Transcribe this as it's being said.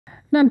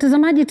Na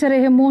mtazamaji,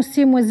 tarehe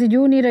mosi mwezi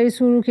Juni,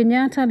 Rais Uhuru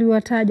Kenyatta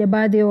aliwataja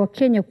baadhi ya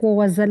wakenya kuwa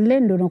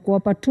wazalendo na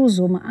kuwapa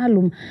tuzo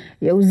maalum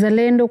ya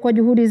uzalendo kwa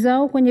juhudi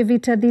zao kwenye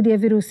vita dhidi ya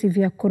virusi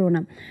vya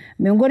korona.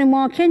 Miongoni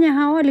mwa wakenya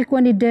hawa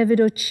alikuwa ni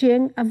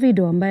Ochieng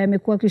Avido, ambaye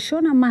amekuwa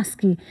akishona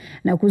maski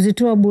na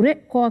kuzitoa bure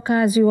kwa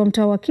wakaazi wa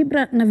mtaa wa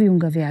Kibra na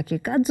viunga vyake.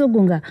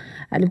 Kadhaa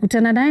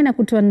alikutana naye na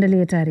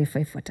kutuandalia taarifa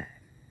ifuatayo.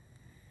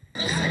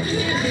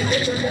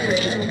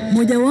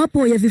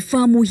 Mojawapo ya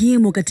vifaa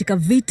muhimu katika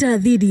vita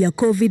dhidi ya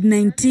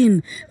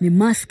COVID-19 ni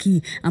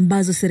maski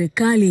ambazo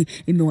serikali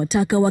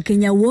imewataka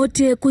Wakenya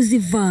wote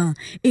kuzivaa,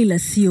 ila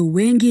sio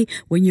wengi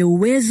wenye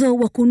uwezo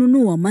wa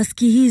kununua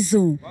maski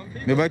hizo.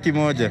 Imebaki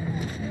moja.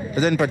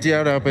 Sasa nipatie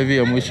hapa hivi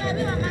ya mwisho.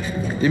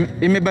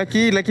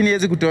 Imebaki lakini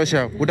haiwezi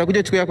kutosha.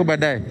 Utakuja chukua yako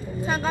baadaye.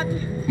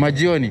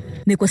 Majioni.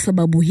 Ni kwa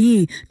sababu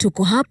hii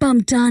tuko hapa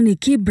mtaani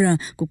Kibra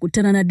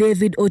kukutana na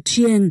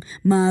Ochieng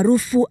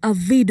maarufu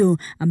Avido,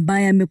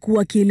 ambaye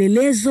amekuwa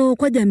kielelezo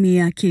kwa jamii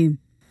yake.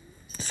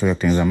 So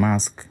kutengeneza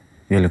mask,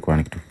 hiyo ilikuwa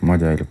ni kitu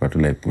moja, ilikuwa tu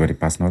like very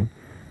personal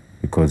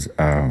because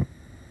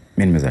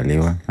mimi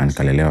nimezaliwa na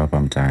nikalelewa hapa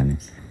mtaani.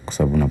 Kwa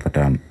sababu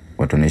unapata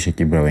watu wanaishi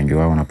Kibra, wengi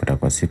wao unapata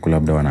kwa siku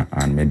labda wana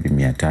maybe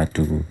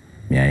 300,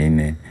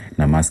 400,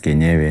 na mask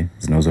yenyewe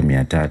zinauzwa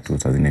 300,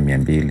 saa zingine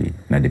 200,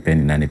 na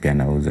depend nani pia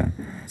anauza.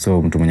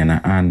 So mtu mwenye na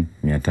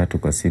 300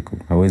 kwa siku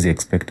hawezi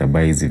expect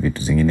buy hizi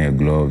vitu zingine,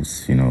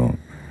 gloves,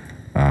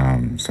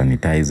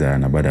 sanitizer,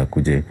 na baada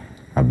kuje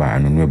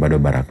anunue bado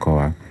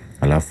barakoa,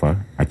 alafu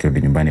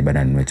akirudi nyumbani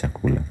baada anunue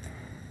chakula.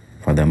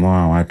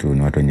 Furthermore, watu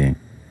ni watu wenye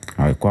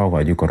hawakwa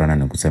hawajui corona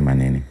ni kusema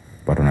nini.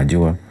 Watu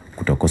wanajua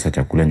kutokosa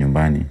chakula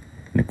nyumbani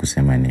ni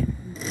kusema nini.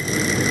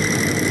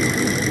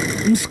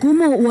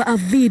 Msukumo wa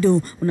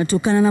Avido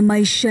unatokana na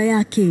maisha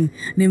yake.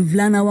 Ni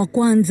mvulana wa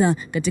kwanza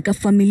katika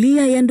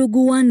familia ya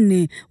ndugu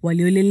wanne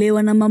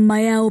waliolelewa na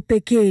mama yao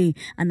pekee.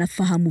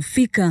 Anafahamu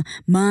fika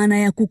maana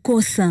ya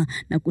kukosa,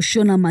 na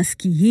kushona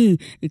maski hii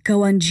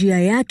ikawa njia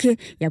yake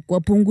ya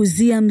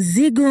kuwapunguzia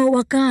mzigo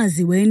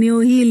wakaazi wa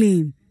eneo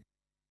hili.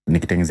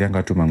 Nikitengenezea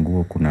watu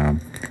manguo, kuna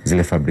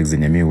zile fabrics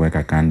zenye mimi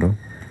huweka kando,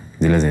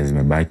 zile zenye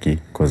zimebaki,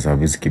 kwa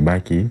sababu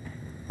zikibaki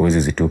huwezi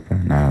zitupa,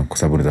 na kwa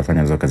sababu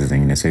unaweza hizo kazi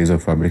zingine. So hizo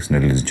fabrics ndio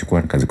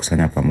nilizichukua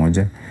nikazikusanya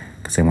pamoja,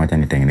 kasema acha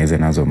nitengeneze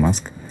nazo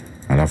mask,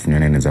 alafu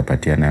nione naweza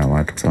patia na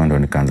watu. Kwa sababu ndio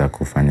nikaanza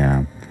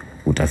kufanya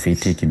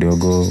utafiti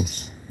kidogo,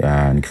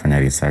 nikifanya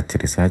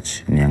research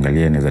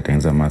niangalie naweza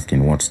tengeneza mask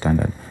in what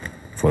standard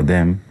for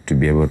them to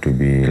be able to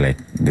be like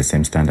the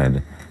same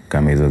standard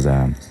kama hizo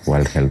za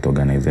World Health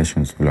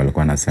Organizations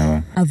walikuwa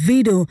nasema.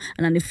 Avido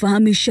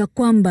ananifahamisha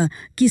kwamba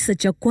kisa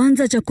cha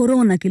kwanza cha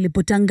corona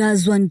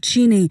kilipotangazwa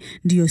nchini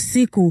ndiyo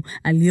siku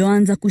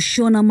alioanza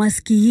kushona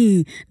maski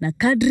hii, na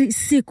kadri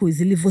siku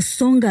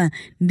zilivyosonga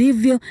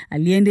ndivyo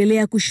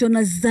aliendelea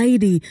kushona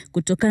zaidi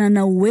kutokana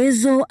na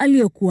uwezo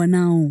aliokuwa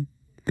nao.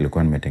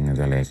 Nilikuwa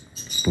nimetengeneza like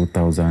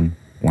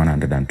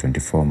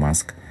 2124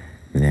 mask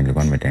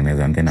nilikuwa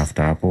nimetengeneza, and then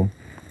after hapo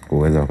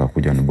uweza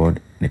wakakuja on board,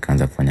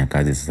 nikaanza kufanya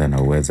kazi sasa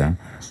na uweza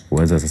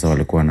sasa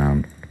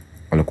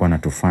walikuwa na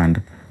tufund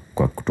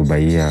kwa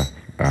kutubaia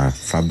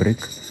fabric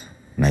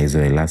na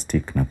hizo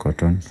elastic na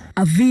cotton.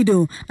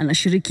 Avido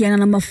anashirikiana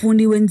na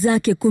mafundi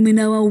wenzake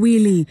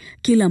 12,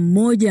 kila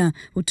mmoja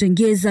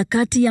hutengeza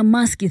kati ya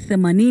maski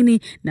 80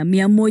 na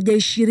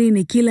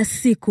 120 kila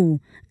siku.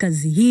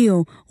 Kazi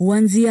hiyo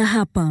huanzia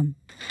hapa: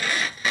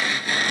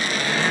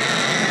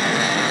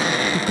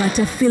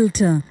 kukata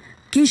filter,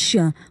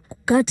 kisha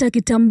kukata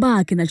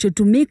kitambaa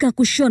kinachotumika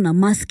kushona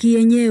maski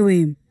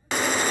yenyewe.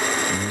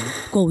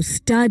 Kwa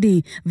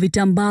ustadi,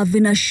 vitambaa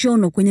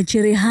vinashonwa kwenye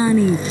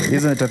cherehani.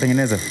 Hizo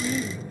nitatengeneza.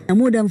 Na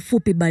muda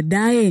mfupi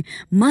baadaye,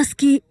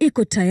 maski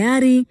iko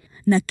tayari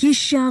na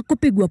kisha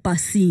kupigwa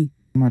pasi.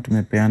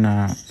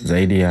 Tumepeana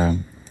zaidi ya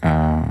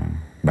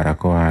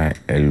barakoa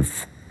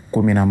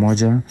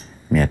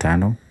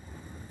 11,500,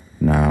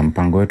 na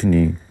mpango wetu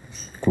ni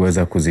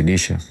kuweza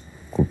kuzidisha,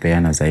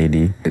 kupeana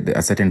zaidi.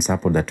 A certain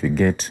support that we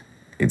get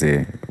is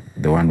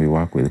the one we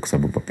work with, kwa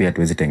sababu pia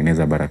tuwezi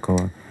tengeneza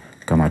barakoa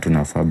kama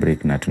tuna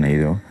fabric na tuna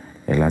hiyo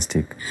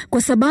elastic.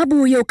 Kwa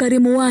sababu ya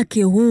ukarimu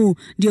wake huu,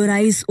 ndio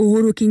Rais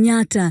Uhuru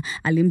Kenyatta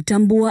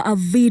alimtambua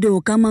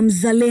Avido kama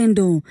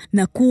mzalendo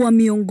na kuwa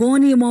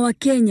miongoni mwa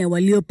Wakenya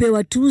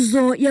waliopewa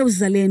tuzo ya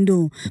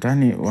uzalendo.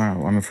 Mtani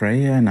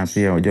wamefurahia, na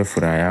pia wajua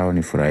furaha yao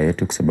ni furaha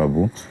yetu, kwa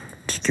sababu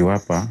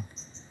tukiwapa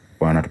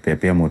wanatupea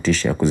pia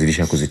motisha ya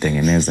kuzidisha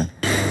kuzitengeneza.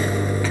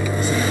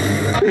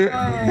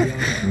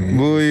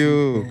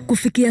 Buyu.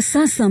 Kufikia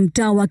sasa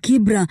mtaa wa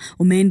Kibra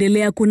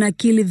umeendelea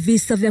kunakili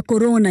visa vya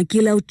korona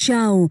kila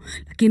uchao,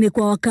 lakini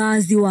kwa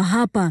wakazi wa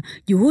hapa,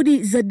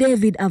 juhudi za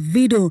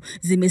Avido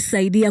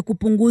zimesaidia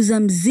kupunguza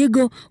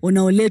mzigo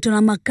unaoletwa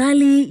na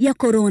makali ya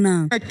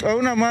korona.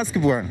 Hauna mask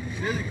bwana.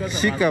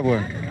 Shika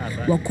bwana.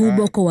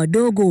 Wakubwa kwa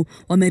wadogo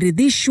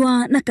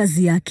wameridhishwa na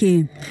kazi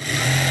yake.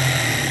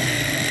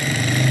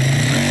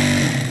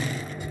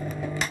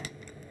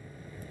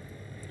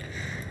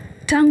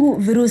 Tangu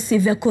virusi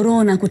vya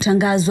korona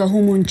kutangazwa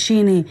humu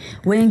nchini,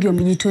 wengi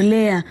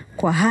wamejitolea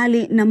kwa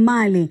hali na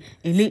mali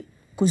ili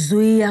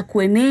kuzuia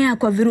kuenea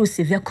kwa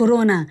virusi vya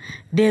korona.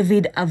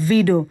 David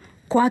Avido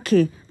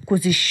kwake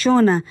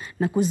kuzishona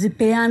na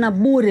kuzipeana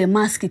bure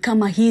maski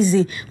kama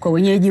hizi kwa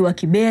wenyeji wa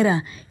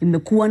Kibra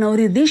imekuwa na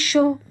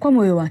uridhisho kwa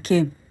moyo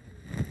wake.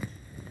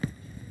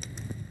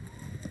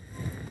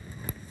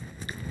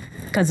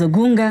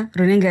 Kazogunga,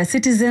 runinga ya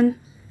Citizen,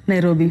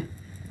 Nairobi.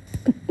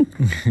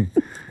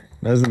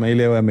 Lazima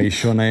ile wewe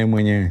ameishona yeye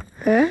mwenyewe.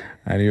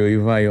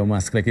 Aliyoivaa hiyo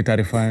mask. Lakini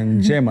taarifa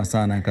njema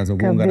sana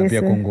Kazogunga, na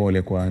pia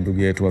kongole kwa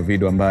ndugu yetu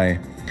Avido ambaye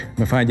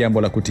amefanya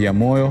jambo la kutia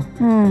moyo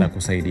la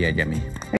kusaidia jamii.